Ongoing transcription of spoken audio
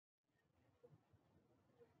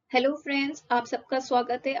Hello friends, आप सबका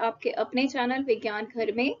स्वागत है आपके अपने चैनल विज्ञान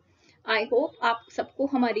घर में। आई होप आप सबको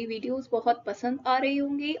हमारी वीडियोस बहुत पसंद आ रही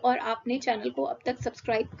होंगी और आपने चैनल को अब तक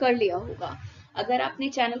सब्सक्राइब कर लिया होगा। अगर आपने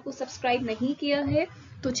चैनल को सब्सक्राइब नहीं किया है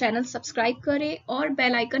तो चैनल सब्सक्राइब करें और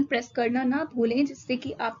बेल आइकन प्रेस करना ना भूलें, जिससे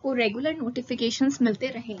कि आपको रेगुलर नोटिफिकेशंस मिलते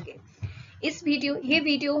रहेंगे। ये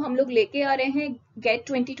वीडियो हम लोग लेके आ रहे हैं गेट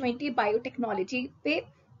 2020 बायोटेक्नोलॉजी पे।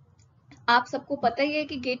 आप सबको पता ही है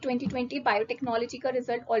कि गेट 2020 बायोटेक्नोलॉजी का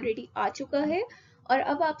रिजल्ट ऑलरेडी आ चुका है और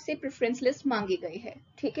अब आपसे प्रेफरेंस लिस्ट मांगी गई है।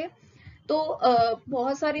 ठीक है, तो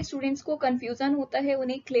बहुत सारे स्टूडेंट्स को कंफ्यूजन होता है,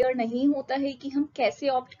 उन्हें क्लियर नहीं होता है कि हम कैसे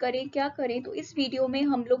ऑप्ट करें, क्या करें। तो इस वीडियो में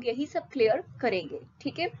हम लोग यही सब क्लियर करेंगे।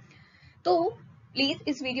 ठीक है, तो प्लीज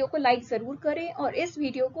इस वीडियो को लाइक जरूर करें और इस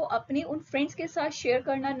वीडियो को अपने उन फ्रेंड्स के साथ शेयर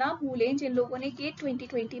करना ना भूलें जिन लोगों ने गेट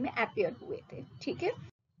 2020 में अपियर हुए थे। ठीक है,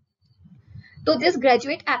 तो this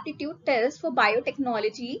graduate aptitude test for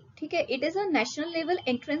biotechnology, ठीक है, it is a national level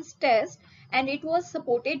entrance test and it was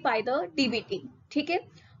supported by the DBT, ठीक है,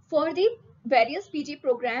 for the various PG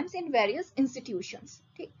programmes in various institutions.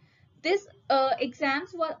 ठीक, this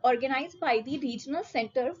exams were organized by the Regional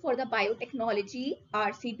Center for the Biotechnology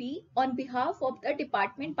RCB on behalf of the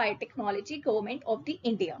Department Biotechnology Government of the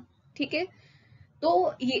India। ठीक है, तो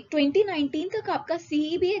ये 2019 तक आपका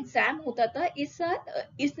CEB exam होता था, इस साल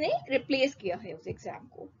इसने रिप्लेस किया है उस एग्जाम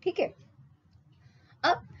को। ठीक है,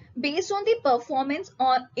 अब based on the performance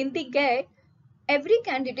on in the gate, every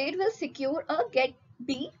candidate will secure a gate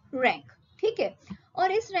B rank. ठीक है,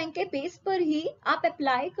 और इस रैंक के बेस पर ही आप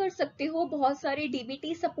अप्लाई कर सकते हो बहुत सारे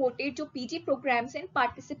डीबीटी सपोर्टेड जो PG programmes and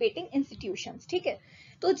participating institutions. ठीक है,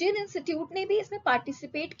 तो जिन इंस्टीट्यूट ने भी इसमें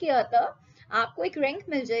पार्टिसिपेट किया था आपको एक रैंक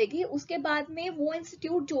मिल जाएगी। उसके बाद में वो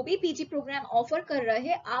इंस्टीट्यूट जो भी पीजी प्रोग्राम ऑफर कर रहा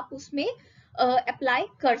है आप उसमें अप्लाई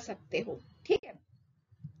कर सकते हो। ठीक है,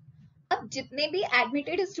 अब जितने भी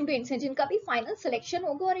एडमिटेड स्टूडेंट्स हैं जिनका भी फाइनल सिलेक्शन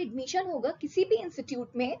होगा और एडमिशन होगा किसी भी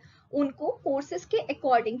इंस्टीट्यूट में, उनको कोर्सेज के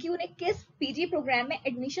अकॉर्डिंग कि उन्हें किस पीजी प्रोग्राम में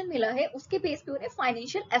एडमिशन मिला है उसके बेस पे उन्हें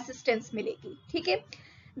फाइनेंशियल असिस्टेंस मिलेगी। ठीक है,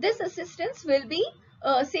 this assistance will be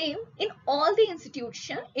same in all the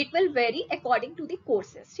institution, it will vary according to the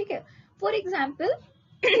courses। ठीक है, for example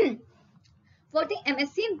for the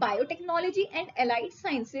MSc in biotechnology and allied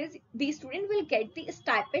sciences, the student will get the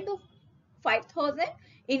stipend of 5000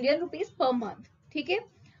 Indian rupees per month। ठीक है,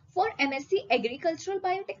 for MSc agricultural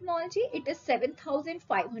biotechnology it is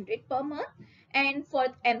 7500 per month, and for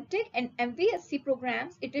MTech and MVSc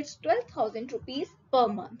programs it is 12000 rupees per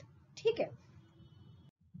month। ठीक है,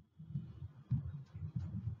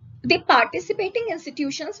 the participating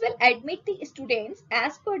institutions will admit the students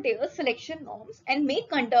as per their selection norms and may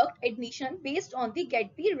conduct admission based on the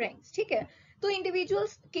GAT-B ranks। ठीक है, तो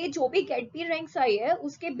individuals के जो भी GAT-B ranks आई है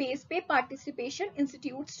उसके बेस पे पार्टिसिपेशन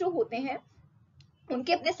इंस्टीट्यूट्स जो होते हैं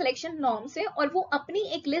उनके अपने सिलेक्शन नॉर्म्स हैं और वो अपनी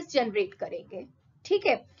एक लिस्ट जनरेट करेंगे। ठीक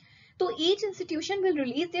है, तो each institution will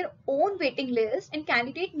release their own waiting list and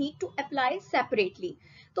candidate need to apply separately।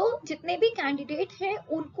 तो जितने भी कैंडिडेट हैं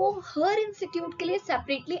उनको हर इंस्टीट्यूट के लिए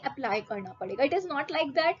सेपरेटली अप्लाई करना पड़ेगा। It is not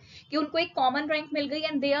like that कि उनको एक कॉमन रैंक मिल गई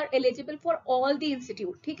and they are eligible for all the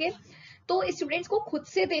institute. ठीक है, तो स्टूडेंट्स को खुद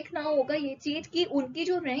से देखना होगा ये चीज कि उनकी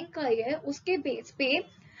जो रैंक आई है उसके बेस पे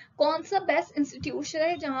कौन सा बेस्ट इंस्टीट्यूशन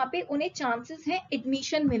है जहां पे उन्हें चांसेस हैं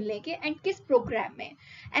एडमिशन मिलने के एंड किस प्रोग्राम में।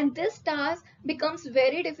 And this task becomes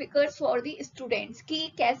very difficult for the students कि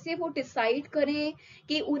कैसे वो डिसाइड करें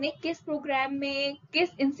कि उन्हें किस प्रोग्राम में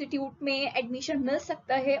किस इंस्टीट्यूट में एडमिशन मिल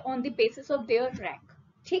सकता है on the basis of their rank.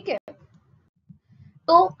 ठीक है,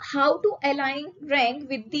 तो how to align rank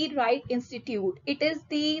with the right institute, it is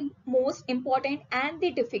the most important and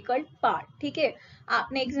the difficult part. ठीक है,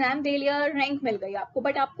 आपने एग्जाम दे लिया, रैंक मिल गई आपको,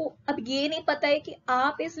 बट आपको अब ये नहीं पता है कि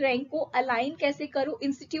आप इस रैंक को अलाइन कैसे करो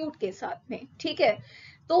इंस्टीट्यूट के साथ में। ठीक है,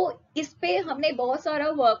 तो इस पे हमने बहुत सारा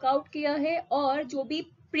वर्कआउट किया है और जो भी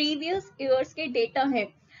प्रीवियस ईयर्स के डेटा है,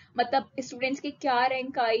 मतलब स्टूडेंट्स की क्या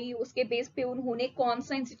रैंक आई उसके बेस पे उन्होंने कौन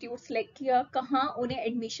सा इंस्टीट्यूट सेलेक्ट किया, कहाँ उन्हें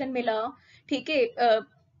एडमिशन मिला। ठीक है,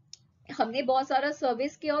 हमने बहुत सारा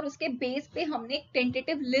सर्विस किया और उसके बेस पे हमने एक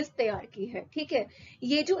टेंटेटिव लिस्ट तैयार की है। ठीक है,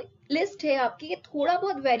 ये जो लिस्ट है आपकी ये थोड़ा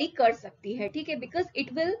बहुत वेरी कर सकती है। ठीक है, because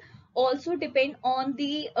it will also depend on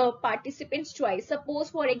the participants choice. Suppose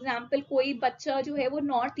for example कोई बच्चा जो है वो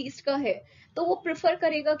नॉर्थ ईस्ट का है तो वो प्रेफर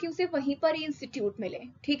करेगा कि उसे वहीं पर ही इंस्टीट्यूट मिले।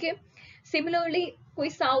 ठीक है, सिमिलरली कोई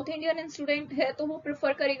साउथ इंडियन स्टूडेंट है तो वो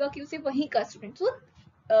प्रेफर करेगा कि उसे वहीं का student. So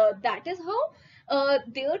that is how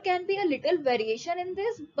there can be a little variation in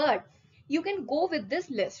this, but you can go with this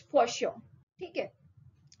list for sure। ठीक है,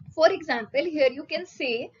 for example here you can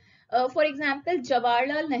say for example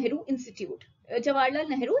Jawaharlal Nehru Institute, Jawaharlal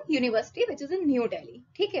Nehru University which is in New Delhi।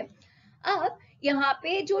 ठीक है, अब यहाँ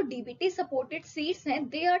पे जो DBT supported seats हैं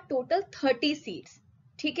they are total 30 seats,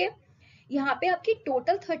 ठीक है। यहाँ पे आपकी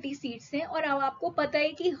टोटल 30 सीट्स हैं और अब आपको पता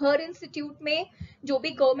है कि हर इंस्टीट्यूट में जो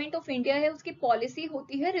भी गवर्नमेंट ऑफ इंडिया है उसकी पॉलिसी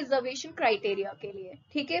होती है रिजर्वेशन क्राइटेरिया के लिए,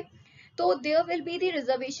 ठीक है। तो there will be the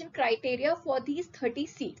reservation criteria for these 30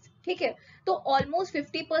 seats, ठीक है। तो ऑलमोस्ट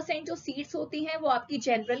 50% जो सीट्स होती हैं वो आपकी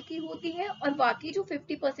जनरल की होती हैं और बाकी जो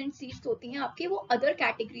 50% सीट्स होती हैं आपकी वो अदर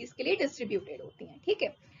कैटेगरीज के लिए डिस्ट्रीब्यूटेड होती हैं, ठीक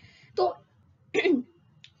है। तो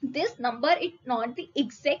this number is not the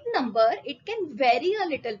exact number, it can vary a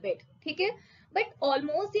little bit, ठीक है, but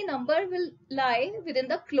almost the number will lie within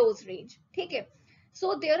the close range, ठीक है।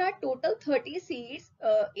 So there are total 30 seats.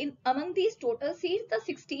 In among these total seats, the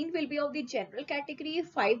 16 will be of the general category,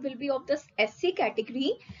 5 will be of the SC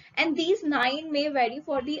category, and these 9 may vary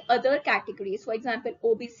for the other categories. For example,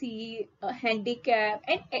 OBC, handicap,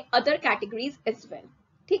 and other categories as well.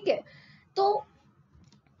 ठीक है, तो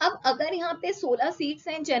अब अगर यहाँ पे 16 seats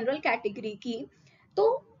हैं general category की,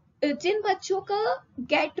 तो जिन बच्चों का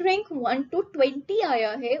गेट रैंक 1 to 20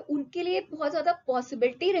 आया है उनके लिए बहुत ज्यादा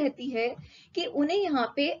पॉसिबिलिटी रहती है कि उन्हें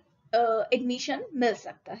यहाँ पे एडमिशन मिल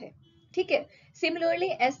सकता है, ठीक है। सिमिलरली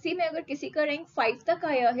एससी में अगर किसी का रैंक 5 तक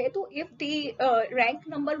आया है तो if the rank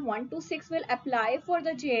number 1 to 6 will apply for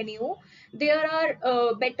the JNU, there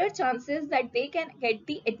are better chances that they can get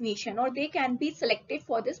the admission or they can be selected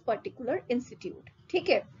for this particular institute, ठीक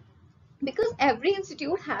है। Because every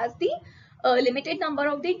institute has the limited number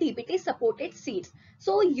of the DBT supported seats.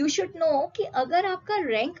 So you should know कि अगर आपका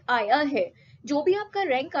rank आया है, जो भी आपका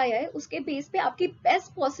रैंक आया है उसके बेस पे आपकी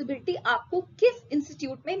बेस्ट पॉसिबिलिटी आपको किस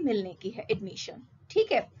इंस्टीट्यूट में मिलने की है एडमिशन,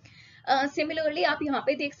 ठीक है। सिमिलरली आप यहाँ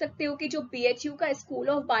पे देख सकते हो कि जो BHU का school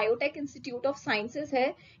of biotech institute of sciences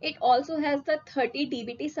है, it also has the 30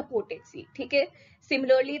 DBT supported seat, ठीक है।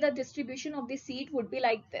 Similarly the distribution of the seat would be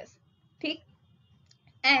like this, ठीक।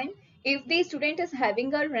 And if the student is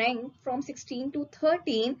having a rank from 16 to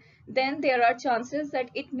 13, then there are chances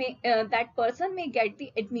that it may that person may get the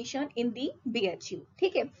admission in the BHU,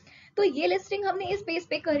 ठीक है। तो ये listing हमने इस base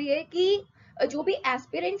पे करी है कि जो भी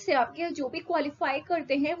एस्पिरेंट्स है आपके, जो भी क्वालिफाई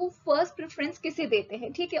करते हैं वो फर्स्ट प्रेफरेंस किसे देते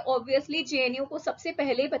हैं, ठीक है। ऑब्वियसली JNU को सबसे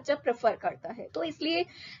पहले बच्चा प्रेफर करता है, तो इसलिए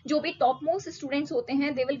जो भी टॉप मोस्ट स्टूडेंट्स होते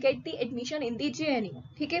हैं they will get the admission in the JNU,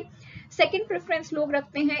 ठीक है। सेकेंड प्रेफरेंस लोग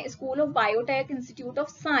रखते हैं school of biotech institute of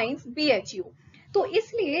science BHU, तो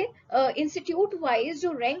इसलिए इंस्टीट्यूट वाइज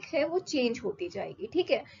जो रैंक है वो चेंज होती जाएगी,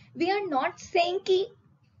 ठीक है। वी आर नॉट सेइंग कि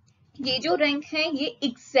ये जो रैंक है ये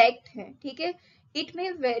एग्जैक्ट है, ठीक है, it may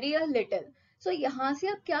very a little. सो यहाँ से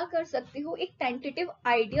आप क्या कर सकते हो, एक टेंटेटिव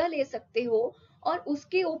आइडिया ले सकते हो और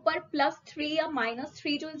उसके ऊपर +3 या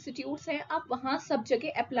 -3 जो इंस्टीट्यूट्स हैं आप वहां सब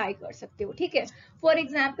जगह अप्लाई कर सकते हो, ठीक है। For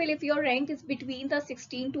example if your rank is between the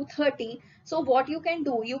 16 to 30, so what you can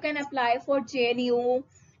do, you can apply for JNU,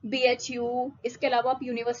 BHU, इसके अलावा आप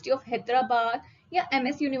यूनिवर्सिटी ऑफ हैदराबाद या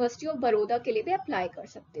MS यूनिवर्सिटी ऑफ बड़ौदा के लिए भी अप्लाई कर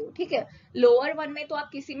सकते हो, ठीक है। लोअर वन में तो आप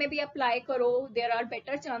किसी में भी अप्लाई करो, देयर आर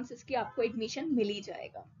बेटर चांसेस कि आपको एडमिशन मिल ही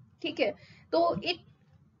जाएगा, ठीक है। तो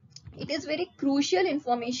it is very crucial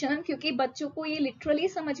information, क्योंकि बच्चों को ये लिटरली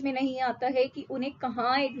समझ में नहीं आता है कि उन्हें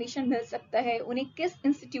कहाँ एडमिशन मिल सकता है, उन्हें किस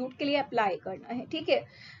इंस्टीट्यूट के लिए अप्लाई करना है, ठीक है।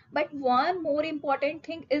 But one more important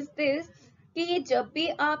thing is this कि जब भी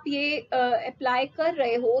आप ये अप्लाई कर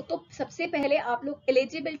रहे हो तो सबसे पहले आप लोग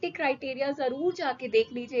एलिजिबिलिटी क्राइटेरिया जरूर जाके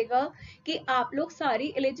देख लीजिएगा कि आप लोग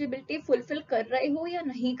सारी एलिजिबिलिटी फुलफिल कर रहे हो या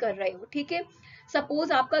नहीं कर रहे हो, ठीक है।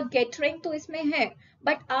 सपोज आपका गेट रैंक तो इसमें है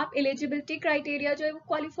बट आप एलिजिबिलिटी क्राइटेरिया जो है वो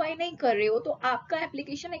क्वालिफाई नहीं कर रहे हो तो आपका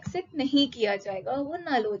एप्लीकेशन एक्सेप्ट नहीं किया जाएगा, वो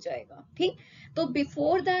नल हो जाएगा, ठीक। तो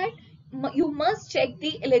before that you must check the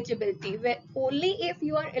eligibility, where only if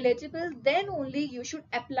you are eligible then only you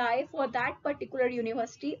should apply for that particular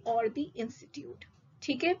university or the institute,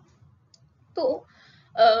 ठीक है। तो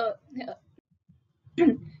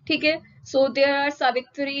ठीक है, so there are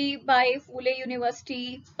Savitri Bai Phule University,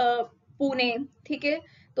 Pune, ठीक है।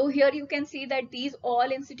 तो here you can see that these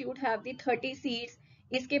all institute have the 30 seats.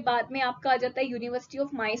 इसके बाद में आपका आ जाता है यूनिवर्सिटी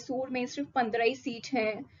ऑफ मैसूर में सिर्फ 15 ही सीट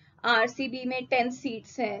हैं, RCB में 10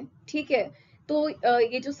 सीट्स हैं, ठीक है। तो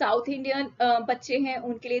ये जो साउथ इंडियन बच्चे हैं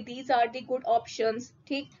उनके लिए these are the good options,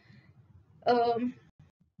 ठीक।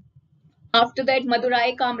 After that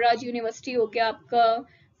Madurai Kamaraj university हो गया आपका।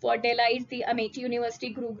 For daylight the Amethi university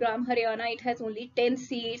Gurugram Haryana, it has only 10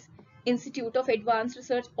 seats. Institute of advanced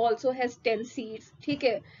research also has 10 seats, ठीक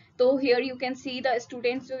है। तो here you can see the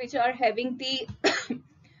students which are having the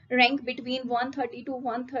rank between 130 to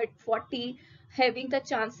 140 having the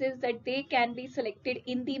chances that they can be selected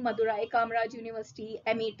in the Madurai Kamraj University,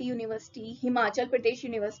 Amity University, Himachal Pradesh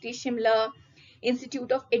University, Shimla,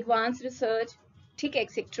 Institute of Advanced Research, ठीक है,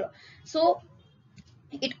 etc. So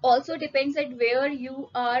it also depends eight where you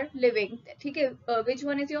are living, ठीक है, which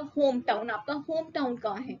one is your home town, आपका home town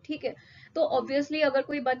कहाँ है, ठीक है। तो ऑब्वियसली अगर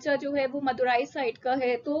कोई बच्चा जो है वो मदुराई साइड का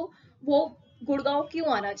है तो वो गुड़गांव क्यों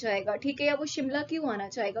आना चाहेगा, ठीक है, या वो शिमला क्यों आना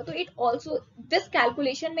चाहेगा। तो इट ऑल्सो दिस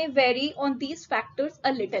कैलकुलेशन में very on these factors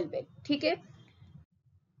a little bit, ठीक है।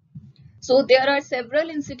 So there are several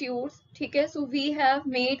institutes, ठीक है, so we have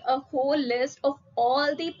made a whole list of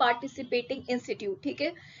all the participating institute, ठीक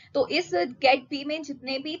है। तो इस GAT-B में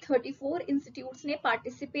जितने भी 34 इंस्टीट्यूट्स ने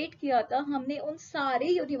पार्टिसिपेट किया था, हमने उन सारे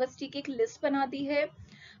यूनिवर्सिटी की एक लिस्ट बना दी है।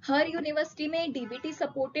 हर यूनिवर्सिटी में डीबीटी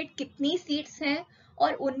सपोर्टेड कितनी सीट्स हैं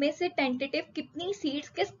और उनमें से टेंटेटिव कितनी सीट्स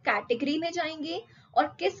किस कैटेगरी में जाएंगे और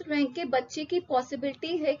किस रैंक के बच्चे की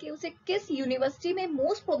पॉसिबिलिटी है कि उसे किस यूनिवर्सिटी में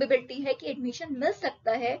मोस्ट प्रोबेबिलिटी है कि एडमिशन मिल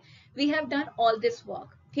सकता है। We have done all this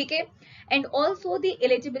work, ठीक है। And also the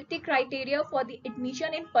eligibility criteria for the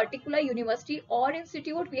admission in particular university और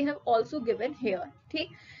institute we have also given here, ठीक।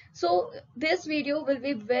 So this video will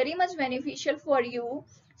be very much beneficial for you.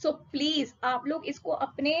 So please आप लोग इसको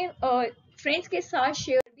अपने friends के साथ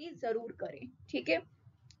शेयर भी जरूर करें, ठीक है।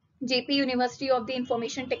 JP university of the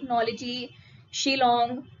information technology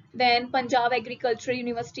Shillong, then Punjab Agricultural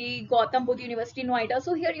University, Gautam Buddha University, Noida.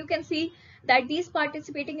 So here you can see that these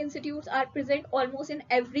participating institutes are present almost in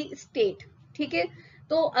every state, ठीक है।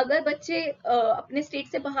 तो अगर बच्चे अपने स्टेट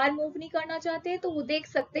से बाहर मूव नहीं करना चाहते तो वो देख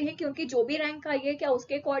सकते हैं कि उनकी जो भी रैंक आई है क्या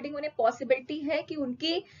उसके अकॉर्डिंग उन्हें पॉसिबिलिटी है कि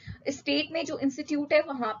उनकी स्टेट में जो इंस्टीट्यूट है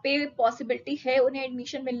वहां पे पॉसिबिलिटी है उन्हें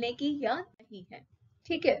एडमिशन मिलने की या नहीं है,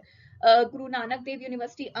 ठीक है। Guru Nanak Dev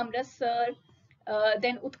university Amritsar,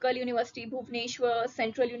 then Utkal University Bhubaneswar,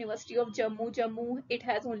 Central University of Jammu, it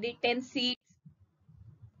has only 10 seats,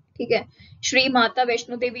 ठीक है। Shri Mata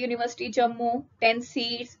Vaishno Devi university Jammu 10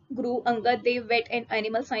 seats, Guru Angad Dev wait and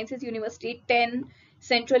animal sciences university 10,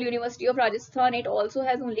 central university of Rajasthan it also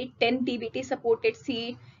has only 10 DBT supported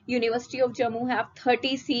seat, university of Jammu have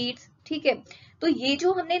 30 seats, ठीक है। तो ये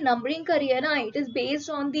जो हमने numbering करी है ना, it is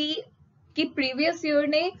based on the कि प्रीवियस ईयर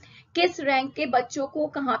ने किस रैंक के बच्चों को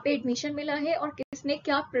कहाँ पे एडमिशन मिला है और किसने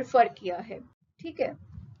क्या प्रेफर किया है, ठीक है।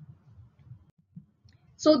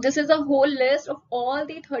 So this is a whole list of all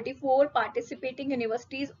the 34 participating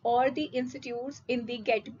universities or the institutes in the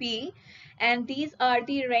GAT-B, and these are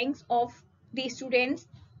the ranks of the students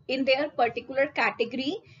in their particular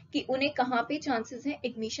category कि उन्हें कहाँ पे chances हैं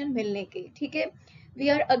admission मिलने के, ठीक है। We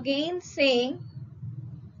are again saying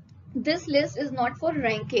this list is not for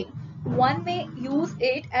ranking. One may use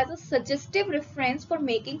it as a suggestive reference for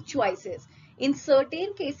making choices. In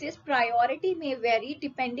certain cases, priority may vary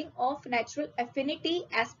depending of natural affinity,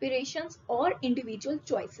 aspirations और individual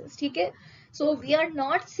choices, ठीक है। So we are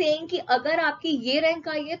not saying कि अगर आपकी ये rank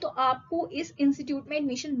आई है तो आपको इस इंस्टीट्यूट में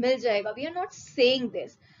एडमिशन मिल जाएगा। We are not saying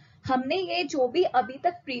this. हमने ये जो भी अभी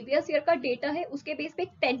तक प्रीवियस ईयर का डेटा है उसके बेस पे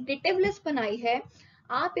एक टेंटेटिव लिस्ट बनाई है,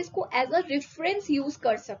 आप इसको एज अ रेफरेंस यूज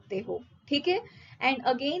कर सकते हो, ठीक है। And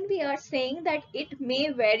again we are saying that it may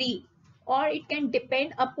very or it can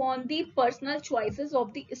depend upon the personal choices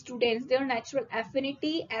of the students, their natural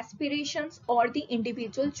affinity, aspirations or the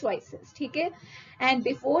individual choices, ठीक है। And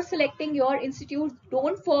before selecting your institute,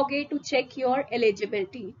 don't forget to check your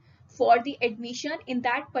eligibility for the admission in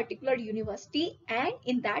that particular university and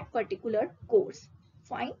in that particular course.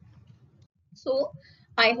 Fine. So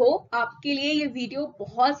I hope आपके लिए ये video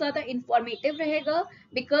बहुत ज्यादा informative रहेगा,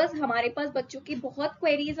 because हमारे पास बच्चों की बहुत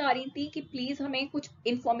क्वेरीज आ रही थी कि प्लीज हमें कुछ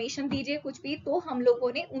इंफॉर्मेशन दीजिए कुछ भी, तो हम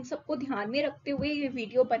लोगों ने उन सबको ध्यान में रखते हुए ये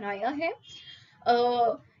वीडियो बनाया है।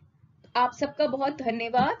 आप सबका बहुत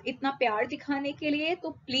धन्यवाद इतना प्यार दिखाने के लिए। तो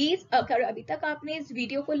प्लीज अगर अभी तक आपने इस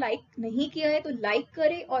वीडियो को लाइक नहीं किया है तो लाइक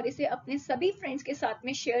करें और इसे अपने सभी फ्रेंड्स के साथ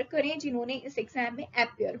में शेयर करें जिन्होंने इस एग्जाम में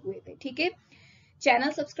अपियर हुए थे, ठीक है। चैनल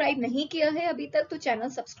सब्सक्राइब नहीं किया है अभी तक तो चैनल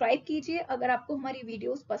सब्सक्राइब कीजिए अगर आपको हमारी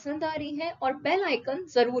वीडियोस पसंद आ रही हैं, और बेल आइकन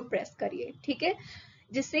जरूर प्रेस करिए, ठीक है,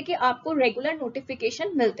 जिससे कि आपको रेगुलर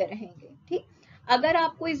नोटिफिकेशन मिलते रहेंगे, ठीक। अगर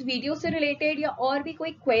आपको इस वीडियो से रिलेटेड या और भी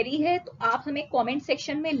कोई क्वेरी है तो आप हमें कमेंट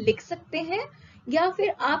सेक्शन में लिख सकते हैं, या फिर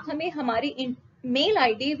आप हमें हमारी मेल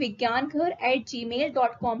आईडी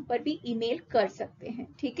vigyanghar@gmail.com पर भी ईमेल कर सकते हैं,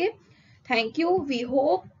 ठीक है। Thank you. We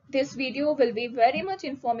hope this video will be very much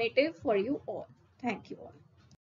informative for you all. Thank you all.